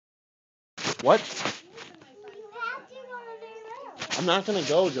What? You have to go to their room. I'm not gonna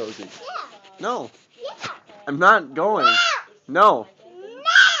go, Josie. Yeah. No. Yeah. I'm not going. No. No.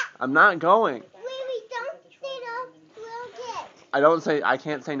 I'm not going. We don't say no little kids. I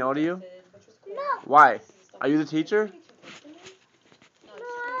can't say no to you? No. Why? Are you the teacher? No, I'm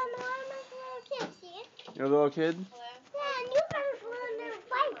a little kid, see? You're a little kid? Yeah, and you better learn their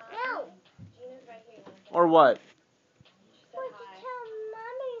fight now. Or what? Or to tell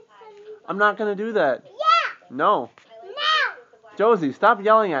mommy and I'm not gonna do that. Yeah. No. Now. Josie, stop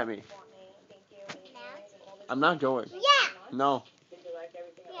yelling at me. Now. I'm not going. Yeah. No.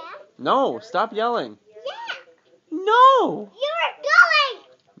 Yeah. No, stop yelling. Yeah. No! You're going.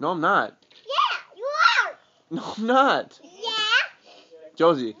 No, I'm not. Yeah, you are. No, I'm not. Yeah.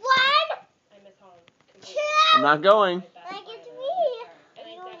 Josie, 1, 2. I'm not going. Like it's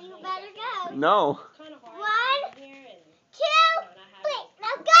me. You better go. No. 1, 2, 3.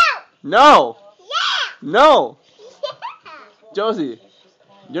 Now go. No! Yeah. No! Yeah. Josie,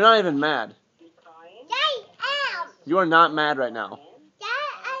 you're not even mad. I am. You are not mad right now. Yeah,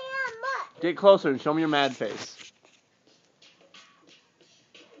 I am. Look. Get closer and show me your mad face.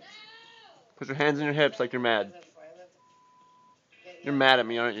 Put your hands on your hips like you're mad. You're mad at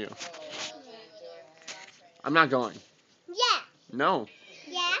me, aren't you? I'm not going. Yeah. No.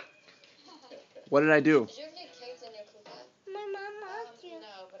 Yeah. What did I do? My mom loves you.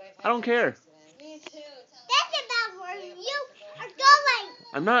 I don't care. That's about where you are going.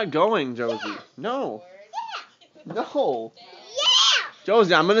 I'm not going, Josie. No. Yeah. No. Yeah.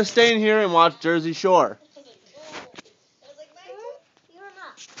 Josie, I'm going to stay in here and watch Jersey Shore. You're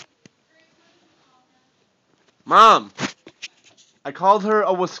not. Mom, I called her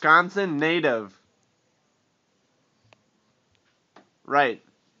a Wisconsin native. Right.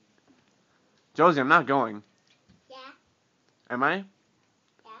 Josie, I'm not going. Yeah. Am I? Yeah.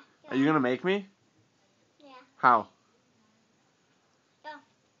 Are you going to make me? Yeah. How? Go.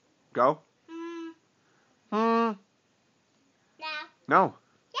 Go? Hmm. Hmm. Now. No.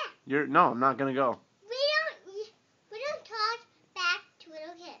 Yeah. No, I'm not going to go. We don't talk back to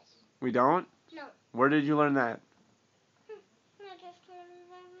little kids. We don't? No. Where did you learn that? I just told you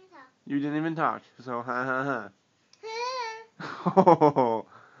that we talk. You didn't even talk. So, ha ha ha. Huh. Oh.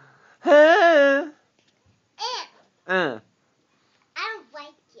 Huh. I don't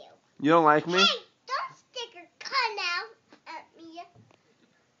like you. You don't like me? Hey, don't stick your gun out at me.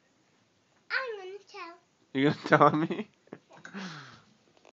 I'm gonna tell. You gonna tell me?